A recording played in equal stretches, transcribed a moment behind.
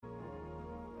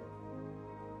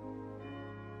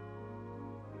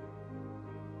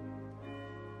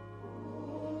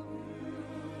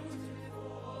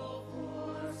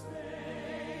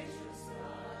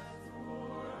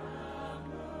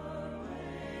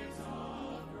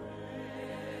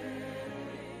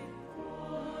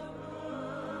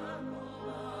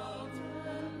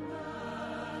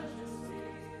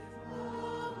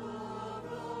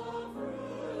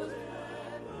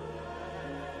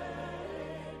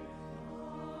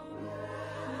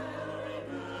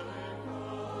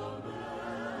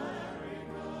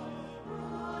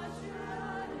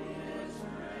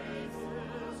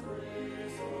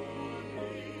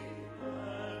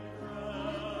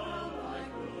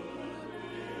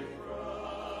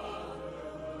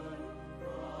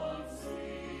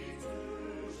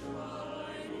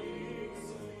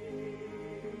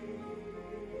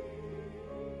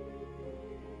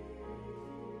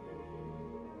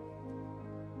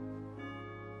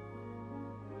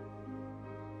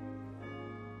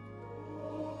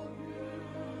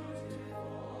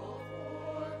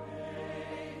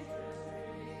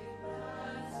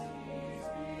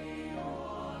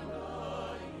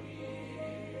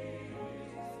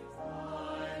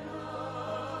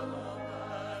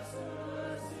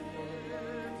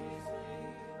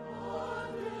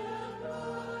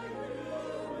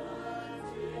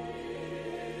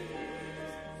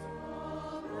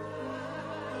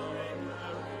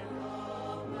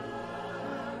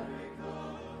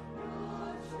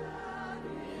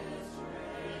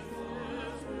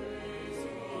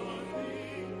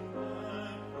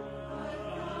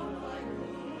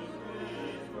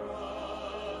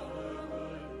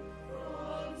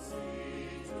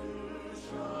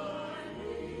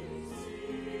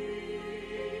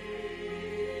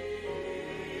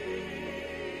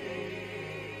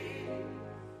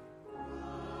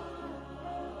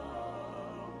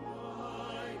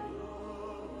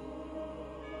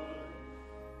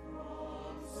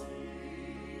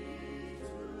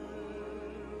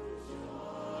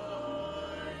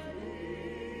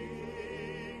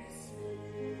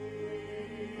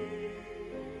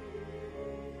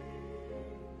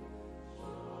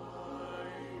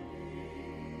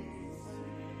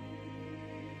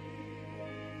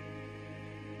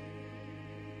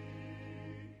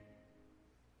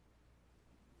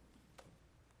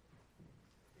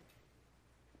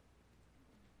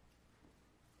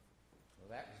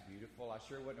beautiful. I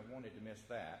sure wouldn't have wanted to miss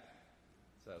that.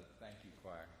 So thank you,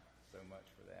 choir, so much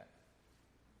for that.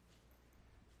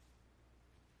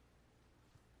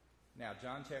 Now,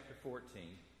 John chapter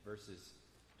 14, verses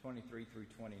 23 through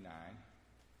 29.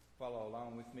 Follow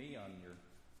along with me on your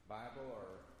Bible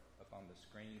or up on the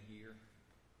screen here.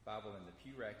 Bible in the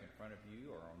pew rack in front of you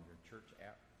or on your church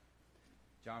app.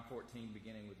 John 14,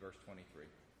 beginning with verse 23.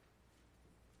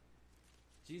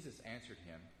 Jesus answered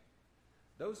him,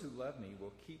 "Those who love me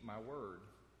will keep my word,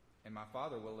 and my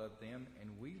Father will love them,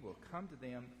 and we will come to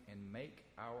them and make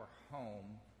our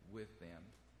home with them.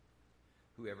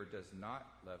 Whoever does not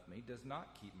love me does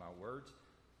not keep my words,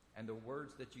 and the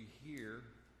words that you hear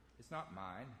is not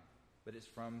mine, but it's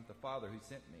from the Father who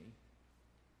sent me.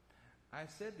 I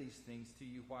have said these things to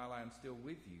you while I am still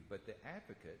with you, but the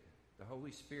Advocate, the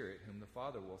Holy Spirit, whom the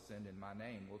Father will send in my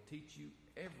name, will teach you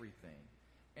everything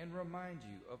and remind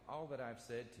you of all that I have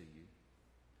said to you.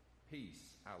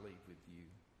 Peace I leave with you.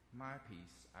 My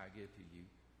peace I give to you.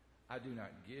 I do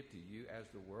not give to you as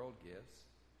the world gives.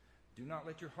 Do not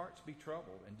let your hearts be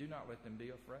troubled, and do not let them be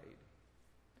afraid.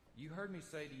 You heard me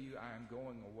say to you, I am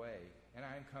going away, and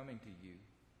I am coming to you.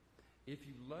 If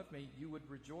you love me, you would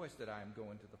rejoice that I am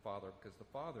going to the Father, because the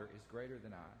Father is greater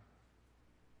than I.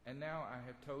 And now I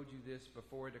have told you this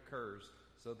before it occurs,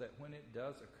 so that when it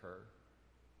does occur,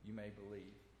 you may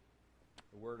believe."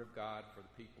 The word of God for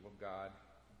the people of God.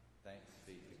 Thanks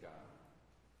be to God.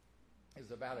 It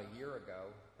was about a year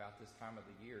ago, about this time of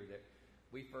the year, that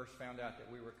we first found out that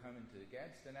we were coming to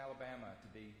Gadsden, Alabama to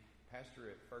be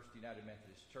pastor at First United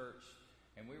Methodist Church.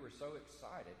 And we were so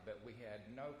excited, but we had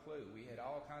no clue. We had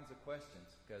all kinds of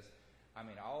questions because,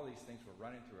 all these things were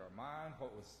running through our mind.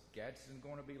 What was Gadsden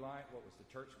going to be like? What was the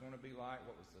church going to be like?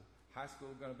 What was the high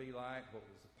school going to be like? What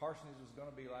was the parsonage was going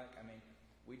to be like?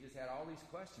 We just had all these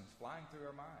questions flying through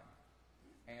our mind.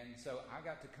 And so I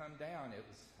got to come down. It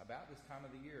was about this time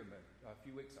of the year, a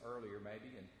few weeks earlier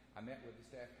maybe, and I met with the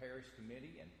staff parish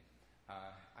committee, and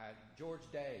George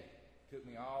Day took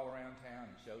me all around town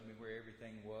and showed me where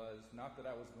everything was. Not that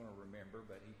I was going to remember,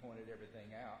 but he pointed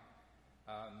everything out.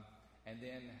 And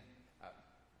then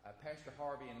Pastor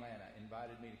Harvey in Atlanta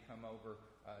invited me to come over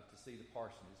to see the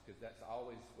parsonage, because that's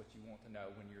always what you want to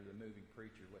know when you're the moving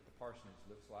preacher, what the parsonage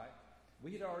looks like.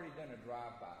 We had already done a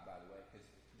drive-by, by the way, because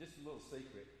just a little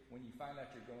secret, when you find out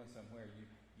you're going somewhere,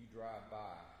 you drive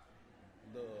by.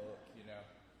 Look,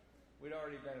 We'd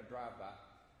already done a drive-by.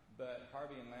 But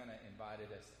Harvey and Lana invited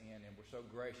us in and were so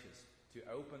gracious to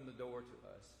open the door to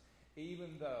us,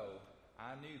 even though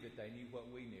I knew that they knew what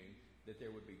we knew, that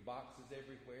there would be boxes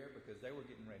everywhere because they were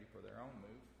getting ready for their own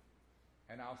move,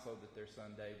 and also that their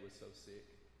son Dave was so sick.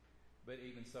 But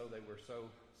even so, they were so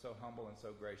humble and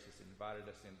so gracious and invited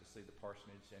us in to see the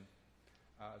parsonage. And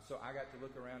so I got to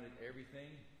look around at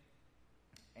everything,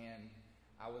 and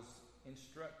I was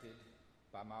instructed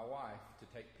by my wife to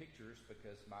take pictures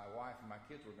because my wife and my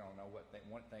kids were going to know what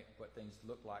things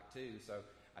looked like too. So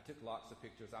I took lots of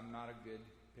pictures. I'm not a good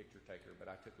picture taker, but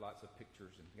I took lots of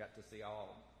pictures and got to see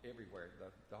everywhere,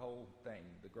 the whole thing,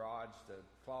 the garage, the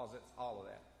closets, all of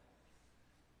that.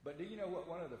 But do you know what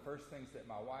one of the first things that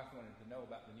my wife wanted to know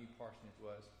about the new parsonage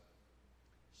was?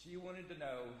 She wanted to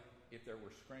know if there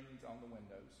were screens on the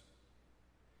windows.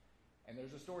 And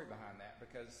there's a story behind that,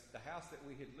 because the house that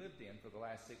we had lived in for the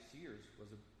last 6 years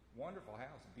was a wonderful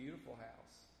house, beautiful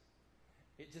house.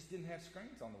 It just didn't have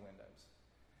screens on the windows.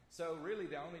 So really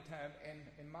the only time,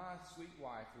 and my sweet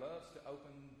wife loves to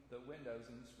open the windows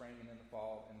in the spring and in the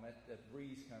fall and let the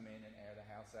breeze come in and air the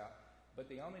house out. But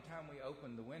the only time we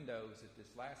opened the windows at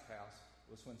this last house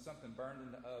was when something burned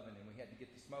in the oven and we had to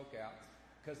get the smoke out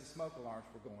because the smoke alarms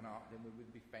were going off. Then we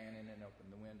would be fanning and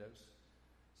open the windows.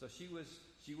 So she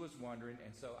was wondering,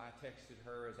 and so I texted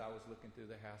her as I was looking through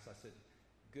the house. I said,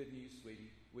 "Good news, sweetie,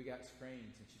 we got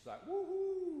screens." And she's like,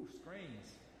 "Woohoo,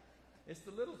 screens." It's the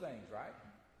little things, right?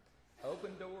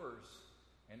 Open doors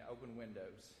and open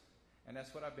windows. And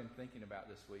that's what I've been thinking about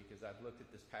this week as I've looked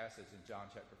at this passage in John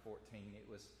chapter 14. It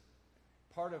was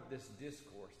part of this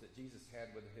discourse that Jesus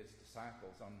had with his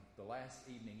disciples on the last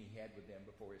evening he had with them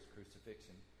before his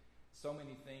crucifixion. So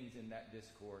many things in that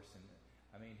discourse.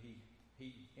 And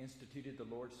he instituted the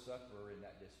Lord's Supper in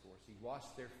that discourse. He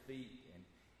washed their feet, and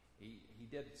he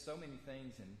did so many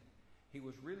things, and he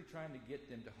was really trying to get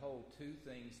them to hold two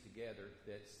things together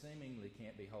that seemingly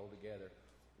can't be held together.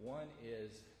 One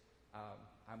is,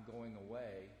 I'm going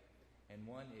away, and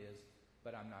one is,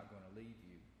 but I'm not going to leave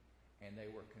you. And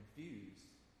they were confused,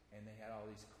 and they had all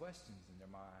these questions in their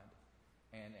mind.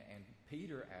 And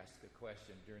Peter asked a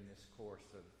question during this course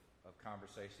of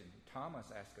conversation. Thomas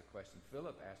asked a question.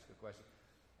 Philip asked a question.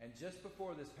 And just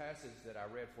before this passage that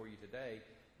I read for you today,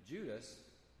 Judas,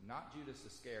 not Judas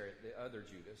Iscariot, the other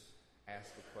Judas,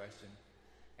 asked the question.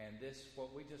 And this,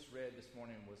 what we just read this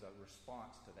morning, was a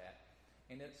response to that.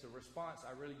 And it's a response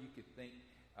you could think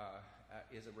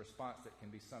is a response that can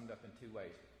be summed up in two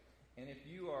ways. And if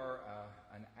you are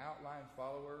an outline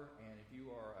follower, and if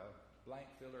you are a blank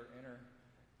filler inner,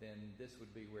 then this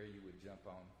would be where you would jump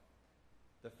on.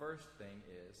 The first thing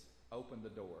is open the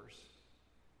doors.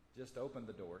 Just open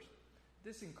the doors.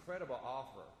 This incredible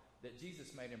offer that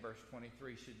Jesus made in verse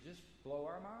 23 should just blow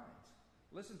our minds.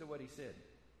 Listen to what he said.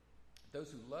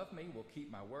 Those who love me will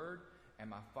keep my word, and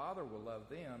my Father will love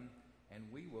them, and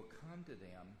we will come to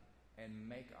them and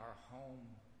make our home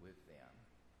with them.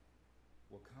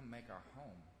 We'll come make our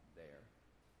home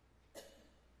there.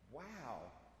 Wow!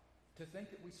 To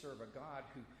think that we serve a God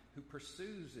who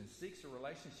pursues and seeks a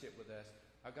relationship with us,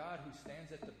 a God who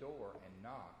stands at the door and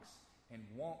knocks and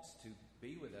wants to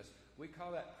be with us. We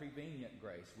call that prevenient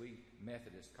grace. We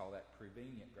Methodists call that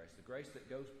prevenient grace, the grace that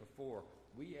goes before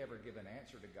we ever give an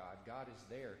answer to God. God is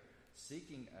there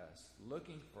seeking us,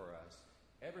 looking for us.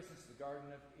 Ever since the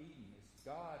Garden of Eden, it's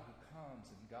God who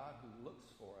comes and God who looks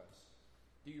for us.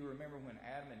 Do you remember when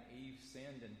Adam and Eve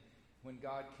sinned, and when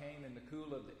God came in the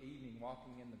cool of the evening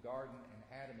walking in the garden, and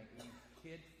Adam and Eve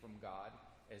hid from God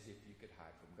as if you could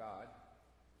hide from God?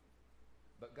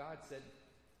 But God said,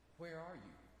 "Where are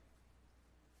you?"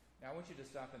 Now I want you to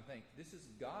stop and think. This is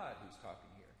God who's talking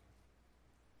here.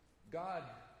 God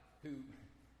who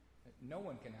no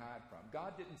one can hide from.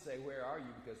 God didn't say, "Where are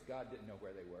you?" because God didn't know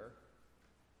where they were.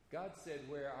 God said,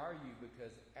 "Where are you?"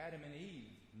 because Adam and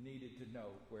Eve needed to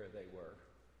know where they were.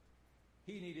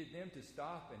 He needed them to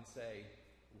stop and say,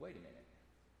 "Wait a minute.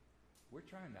 We're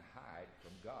trying to hide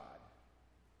from God.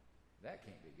 That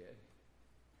can't be good."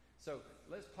 So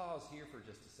let's pause here for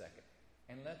just a second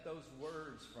and let those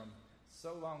words from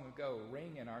so long ago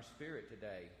ring in our spirit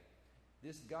today.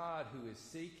 This God who is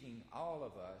seeking all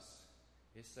of us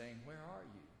is saying, "Where are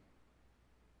you?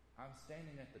 I'm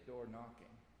standing at the door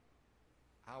knocking.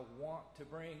 I want to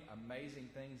bring amazing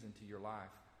things into your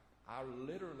life. I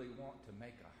literally want to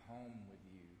make a home with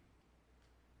you.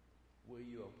 Will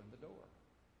you open the door?"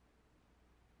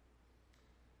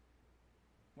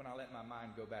 When I let my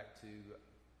mind go back to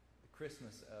the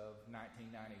Christmas of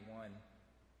 1991,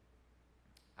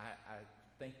 I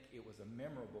think it was a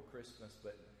memorable Christmas,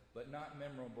 but not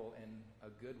memorable in a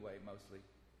good way mostly.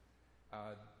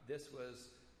 This was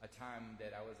a time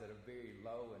that I was at a very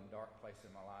low and dark place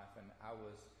in my life, and I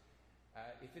was,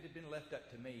 if it had been left up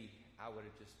to me, I would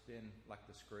have just been like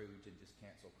the Scrooge and just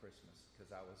canceled Christmas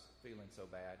because I was feeling so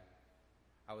bad.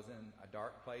 I was in a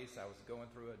dark place. I was going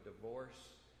through a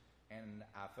divorce, and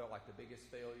I felt like the biggest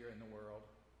failure in the world.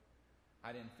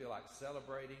 I didn't feel like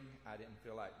celebrating. I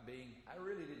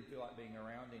really didn't feel like being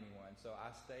around anyone. So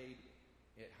I stayed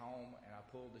at home and I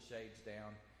pulled the shades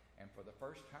down, and for the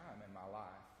first time in my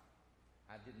life,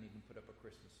 I didn't even put up a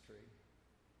Christmas tree.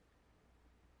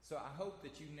 So I hope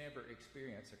that you never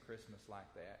experience a Christmas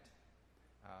like that.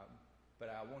 But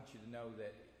I want you to know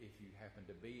that if you happen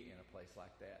to be in a place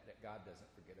like that God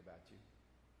doesn't forget about you.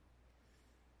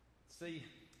 See,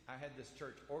 I had this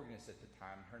church organist at the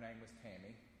time. Her name was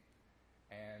Tammy.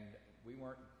 And we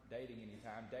weren't dating any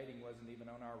time. Dating wasn't even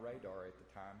on our radar at the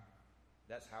time.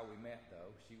 That's how we met,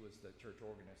 though. She was the church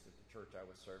organist at the church I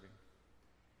was serving.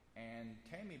 And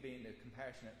Tammy, being the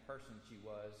compassionate person she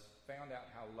was, found out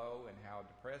how low and how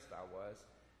depressed I was,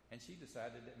 and she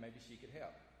decided that maybe she could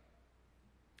help.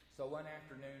 So one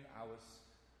afternoon, I was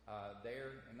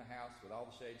there in the house with all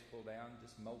the shades pulled down,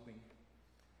 just moping,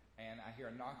 and I hear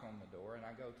a knock on the door, and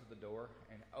I go to the door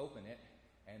and open it,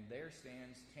 and there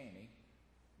stands Tammy,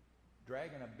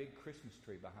 dragging a big Christmas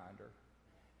tree behind her.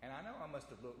 And I know I must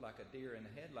have looked like a deer in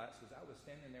the headlights because I was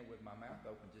standing there with my mouth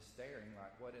open just staring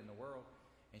like, what in the world?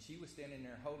 And she was standing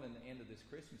there holding the end of this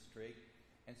Christmas tree.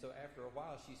 And so after a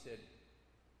while she said,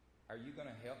 "Are you going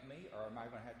to help me, or am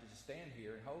I going to have to just stand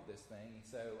here and hold this thing?" And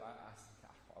so I said,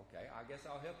 "Okay, I guess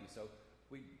I'll help you." So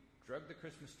we drug the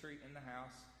Christmas tree in the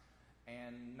house.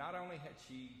 And not only had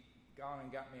she gone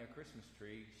and got me a Christmas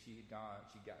tree, she'd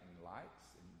gotten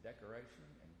lights and decoration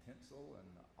and tinsel and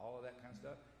all of that kind of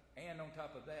stuff. And on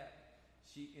top of that,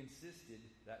 she insisted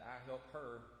that I help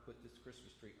her put this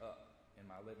Christmas tree up in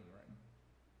my living room.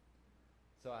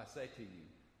 So I say to you,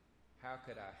 how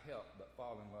could I help but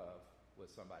fall in love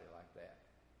with somebody like that?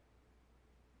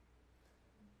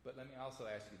 But let me also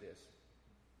ask you this.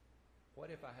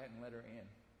 What if I hadn't let her in?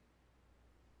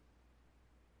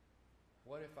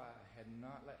 What if I had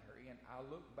not let her in? I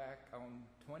look back on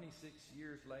 26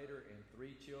 years later and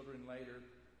 3 children later.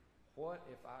 What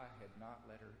if I had not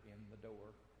let her in the door?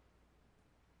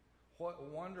 What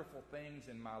wonderful things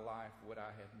in my life would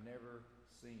I have never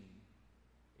seen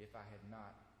if I had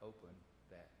not opened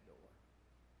that door?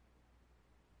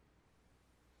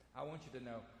 I want you to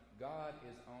know God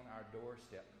is on our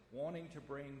doorstep, wanting to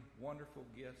bring wonderful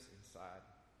gifts inside.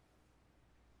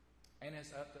 And it's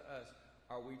up to us.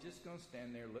 Are we just going to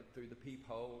stand there, look through the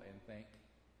peephole, and think,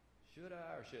 should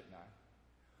I or shouldn't I?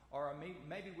 Or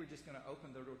maybe we're just going to open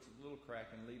the door to a little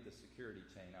crack and leave the security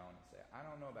chain on and say, I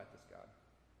don't know about this, God.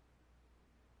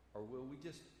 Or will we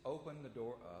just open the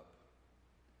door up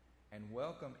and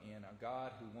welcome in a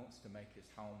God who wants to make his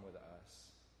home with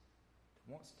us,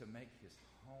 wants to make his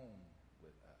home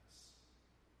with us.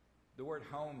 The word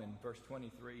home in verse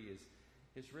 23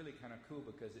 is really kind of cool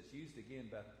because it's used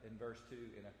again in verse 2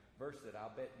 in a verse that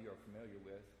I'll bet you are familiar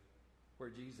with,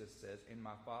 where Jesus says, in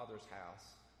my Father's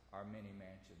house are many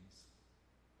mansions,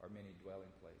 are many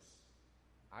dwelling places.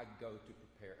 I go to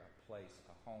prepare a place,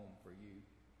 a home for you.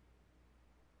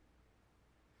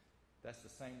 That's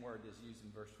the same word that's used in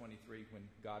verse 23 when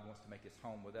God wants to make his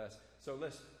home with us. So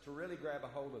to really grab a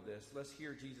hold of this, let's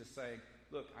hear Jesus saying,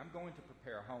 look, I'm going to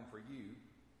prepare a home for you,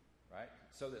 right?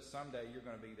 So that someday you're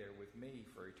going to be there with me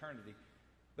for eternity.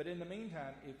 But in the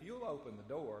meantime, if you'll open the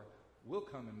door, we'll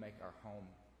come and make our home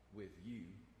with you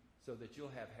so that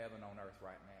you'll have heaven on earth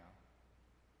right now.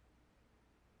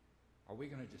 Are we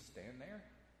going to just stand there?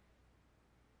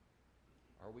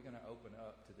 Are we going to open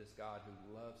up to this God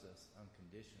who loves us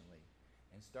unconditionally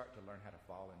and start to learn how to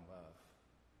fall in love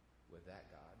with that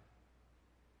God?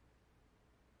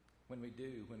 When we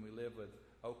do, when we live with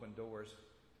open doors,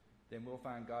 then we'll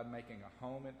find God making a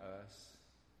home in us,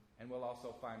 and we'll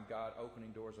also find God opening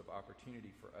doors of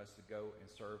opportunity for us to go and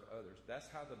serve others. That's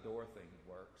how the door thing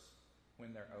works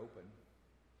when they're open.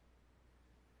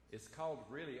 It's called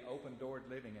really open-doored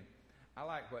living, and I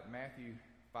like what Matthew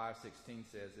 5:16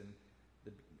 says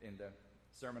in the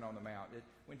Sermon on the Mount.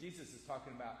 When Jesus is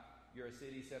talking about you're a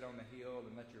city set on the hill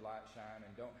and let your light shine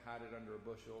and don't hide it under a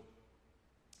bushel,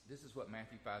 this is what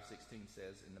Matthew 5:16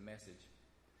 says in the Message.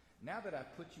 Now that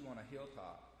I've put you on a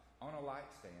hilltop, on a light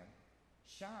stand,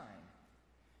 shine.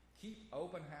 Keep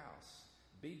open house.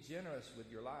 Be generous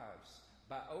with your lives.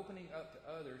 By opening up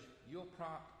to others, you'll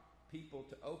prompt people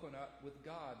to open up with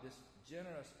God, this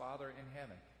generous Father in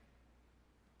heaven.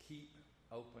 Keep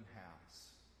open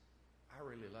house. I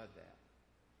really love that.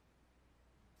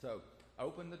 So,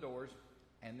 open the doors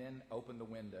and then open the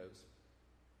windows.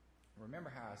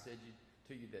 Remember how I said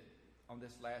to you that on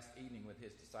this last evening with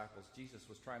his disciples, Jesus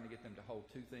was trying to get them to hold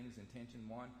two things in tension.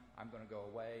 One, I'm going to go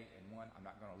away, and one, I'm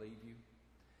not going to leave you.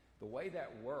 The way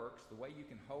that works, the way you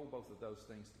can hold both of those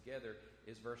things together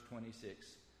is verse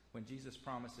 26, when Jesus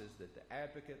promises that the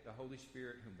advocate, the Holy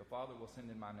Spirit, whom the Father will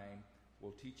send in my name,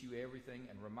 will teach you everything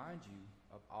and remind you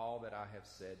of all that I have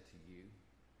said to you.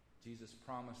 Jesus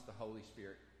promised the Holy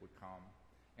Spirit would come.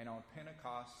 And on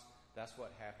Pentecost, that's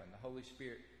what happened. The Holy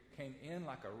Spirit came in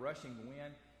like a rushing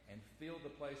wind and filled the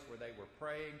place where they were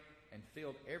praying and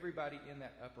filled everybody in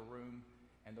that upper room.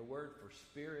 And the word for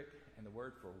spirit and the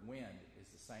word for wind is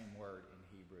the same word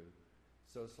in Hebrew.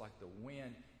 So it's like the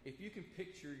wind. If you can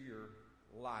picture your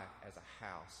life as a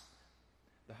house,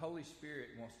 the Holy Spirit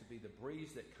wants to be the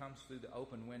breeze that comes through the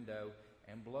open window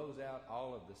and blows out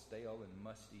all of the stale and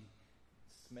musty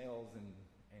smells and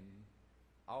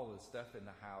all the stuff in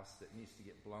the house that needs to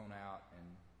get blown out, and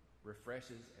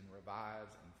refreshes and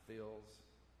revives and fills.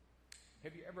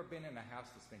 Have you ever been in a house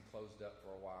that's been closed up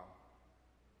for a while?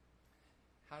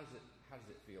 How does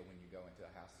it feel when you go into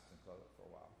a house that's been closed up for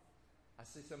a while? I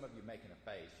see some of you making a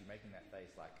face. You're making that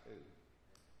face like, ooh.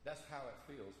 That's how it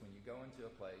feels when you go into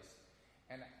a place.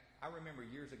 And I remember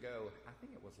years ago, I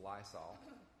think it was Lysol,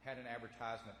 had an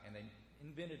advertisement, and they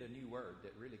invented a new word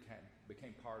that really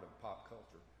became part of pop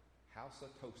culture.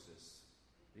 Housetosis.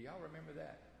 Do y'all remember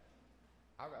that?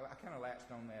 I kind of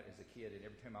latched on that as a kid, and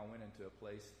every time I went into a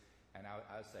place, and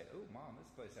I'd say, oh, Mom,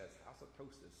 this place has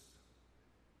housetosis.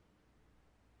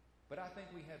 But I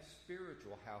think we have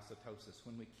spiritual housetosis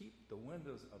when we keep the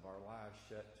windows of our lives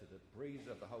shut to the breeze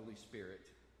of the Holy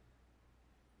Spirit,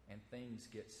 and things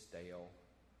get stale,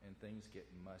 and things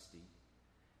get musty.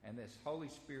 And this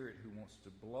Holy Spirit who wants to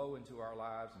blow into our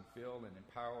lives and fill and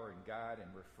empower and guide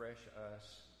and refresh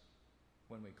us,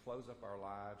 when we close up our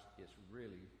lives, it's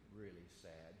really, really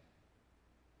sad.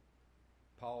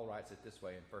 Paul writes it this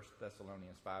way in 1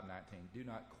 Thessalonians 5:19, do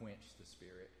not quench the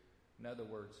Spirit. In other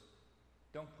words,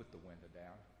 don't put the window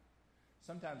down.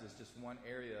 Sometimes it's just one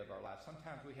area of our life.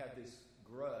 Sometimes we have this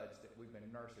grudge that we've been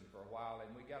nursing for a while,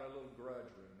 and we got a little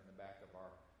grudge room in the back of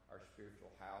our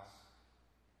spiritual house,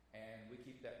 and we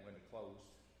keep that window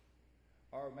closed.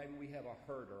 Or maybe we have a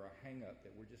hurt or a hang-up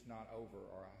that we're just not over,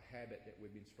 or a habit that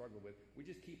we've been struggling with. We're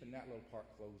just keeping that little part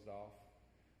closed off.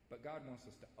 But God wants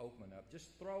us to open up.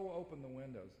 Just throw open the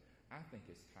windows. I think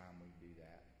it's time we do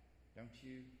that. Don't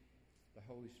you? The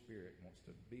Holy Spirit wants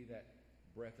to be that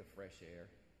breath of fresh air.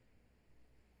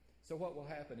 So what will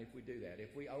happen if we do that?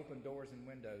 If we open doors and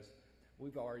windows,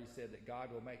 we've already said that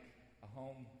God will make a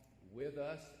home with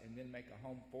us and then make a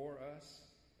home for us.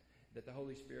 That the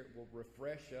Holy Spirit will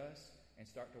refresh us and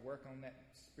start to work on that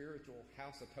spiritual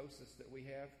housetosis that we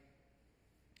have.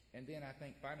 And then I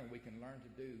think finally we can learn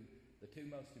to do the two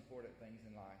most important things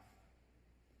in life.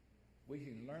 We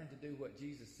can learn to do what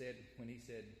Jesus said when he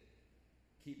said,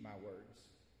 keep my words.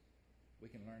 We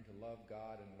can learn to love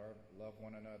God and love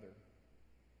one another.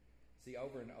 See,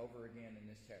 over and over again in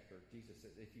this chapter, Jesus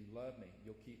says, if you love me,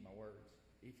 you'll keep my words.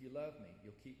 If you love me,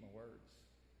 you'll keep my words.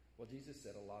 Well, Jesus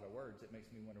said a lot of words. It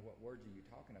makes me wonder, what words are you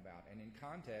talking about? And in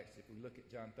context, if we look at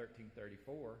John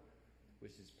 13:34,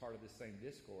 which is part of the same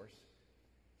discourse,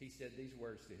 he said these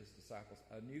words to his disciples,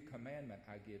 a new commandment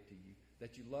I give to you,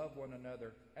 that you love one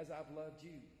another as I've loved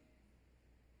you.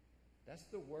 That's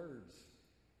the words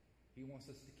he wants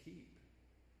us to keep.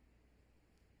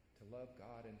 To love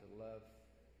God and to love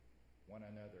one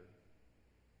another.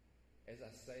 As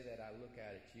I say that, I look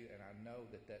out at you and I know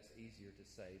that that's easier to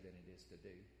say than it is to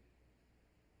do.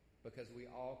 Because we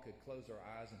all could close our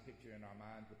eyes and picture in our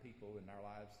minds the people in our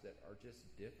lives that are just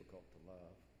difficult to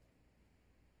love.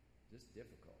 Just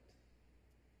difficult.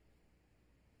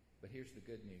 But here's the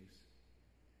good news.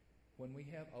 When we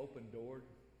have open-doored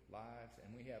lives and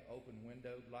we have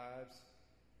open-windowed lives,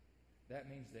 that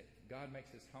means that God makes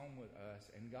his home with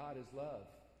us, and God is love.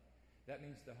 That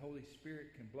means the Holy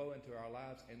Spirit can blow into our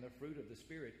lives, and the fruit of the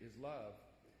Spirit is love.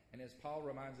 And as Paul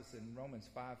reminds us in Romans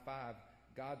 5:5,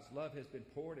 God's love has been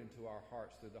poured into our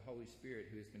hearts through the Holy Spirit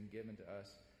who has been given to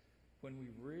us. When we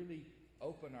really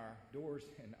open our doors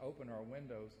and open our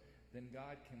windows, then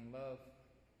God can love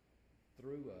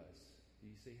through us. Do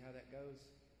you see how that goes?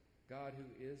 God, who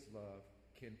is love,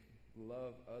 can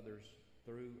love others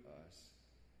through us.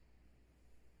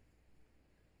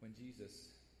 When Jesus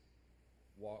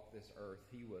walked this earth,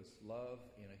 he was love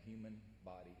in a human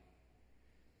body.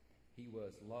 He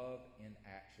was love in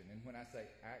action. And when I say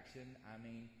action, I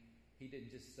mean he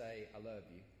didn't just say, I love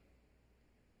you.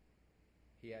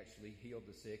 He actually healed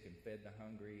the sick and fed the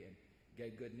hungry and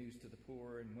gave good news to the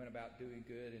poor and went about doing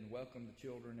good and welcomed the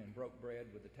children and broke bread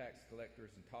with the tax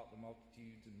collectors and taught the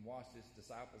multitudes and washed his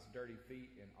disciples' dirty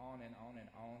feet and on and on and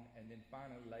on, and then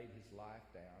finally laid his life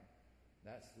down.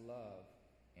 That's love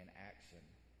in action.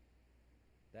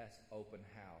 That's open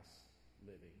house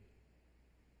living.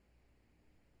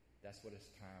 That's what it's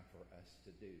time for us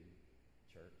to do,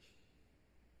 church.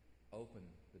 Open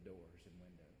the doors and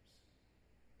windows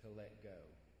to let go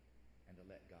and to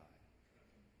let God.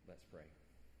 Let's pray.